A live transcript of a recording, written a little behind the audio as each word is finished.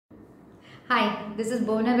Hi, this is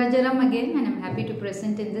Bona Rajaram again, and I'm happy to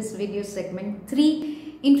present in this video segment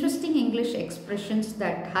 3 interesting English expressions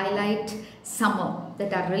that highlight summer,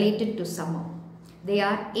 that are related to summer. They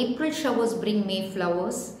are: April showers bring May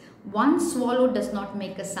flowers, one swallow does not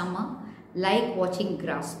make a summer, like watching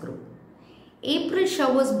grass grow. April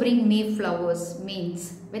showers bring May flowers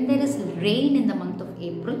means when there is rain in the month of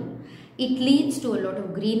April, it leads to a lot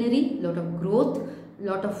of greenery, lot of growth,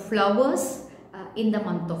 lot of flowers in the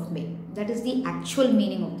month of May. That is the actual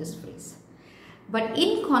meaning of this phrase. But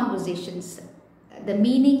in conversations, the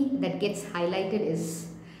meaning that gets highlighted is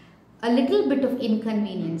a little bit of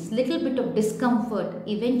inconvenience, little bit of discomfort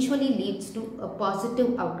eventually leads to a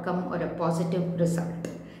positive outcome or a positive result.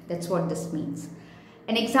 That's what this means.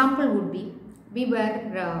 An example would be, we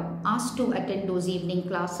were asked to attend those evening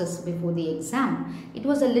classes before the exam. It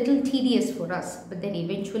was a little tedious for us, but then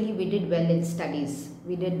eventually we did well in studies.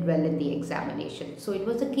 We did well in the examination. So it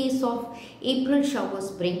was a case of April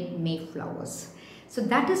showers bring May flowers. So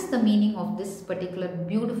that is the meaning of this particular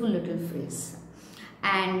beautiful little phrase.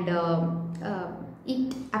 And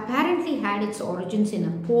it apparently had its origins in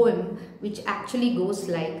a poem which actually goes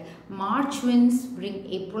like, March winds bring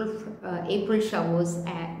April showers,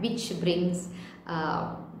 which brings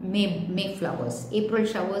May flowers. April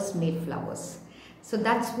showers, May flowers. So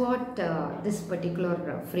that's what this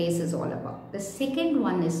particular phrase is all about. The second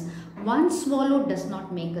one is, one swallow does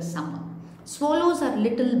not make a summer. Swallows are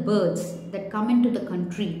little birds that come into the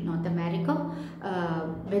country, North America,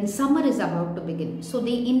 when summer is about to begin. So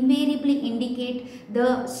they invariably indicate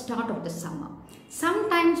the start of the summer.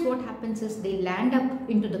 Sometimes what happens is they land up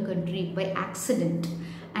into the country by accident,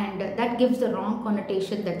 and that gives the wrong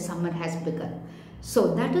connotation that summer has begun.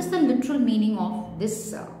 So that is the literal meaning of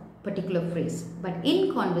this particular phrase. But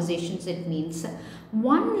in conversations it means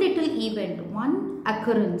one little event, one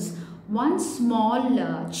occurrence, one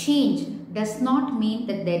small change does not mean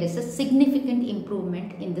that there is a significant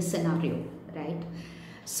improvement in the scenario, right?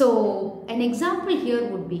 So an example here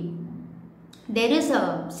would be, there is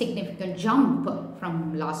a significant jump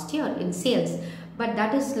from last year in sales, but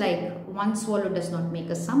that is like one swallow does not make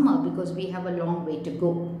a summer because we have a long way to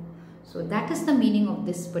go. So that is the meaning of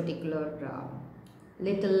this particular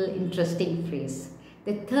little interesting phrase.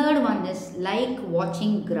 The third one is like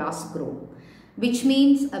watching grass grow, which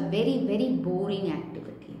means a very, very boring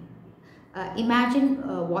activity. Imagine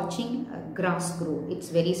watching grass grow. It's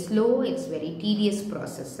very slow, it's very tedious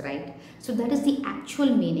process, right? So that is the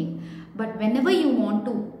actual meaning. But whenever you want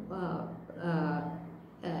to,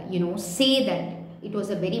 say that it was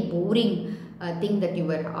a very boring thing that you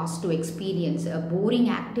were asked to experience, a boring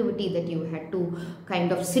activity that you had to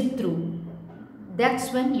kind of sit through,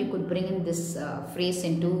 that's when you could bring in this phrase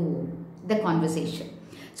into the conversation.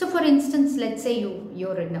 So for instance, let's say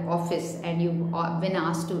you're in the office and you've been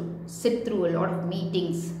asked to sit through a lot of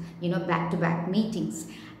meetings, back-to-back meetings,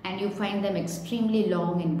 and you find them extremely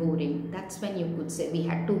long and boring. That's when you could say we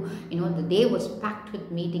had to, the day was packed with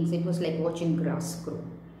meetings. It was like watching grass grow.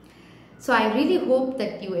 So I really hope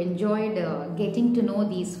that you enjoyed getting to know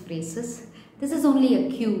these phrases. This is only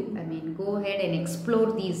a cue. I mean, go ahead and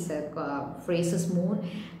explore these phrases more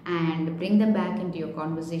and bring them back into your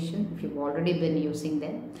conversation if you've already been using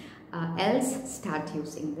them. Else, start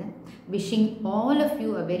using them. Wishing all of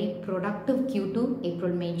you a very productive Q2,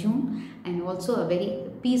 April, May, June, and also a very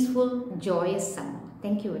peaceful, joyous summer.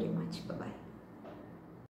 Thank you very much. Bye-bye.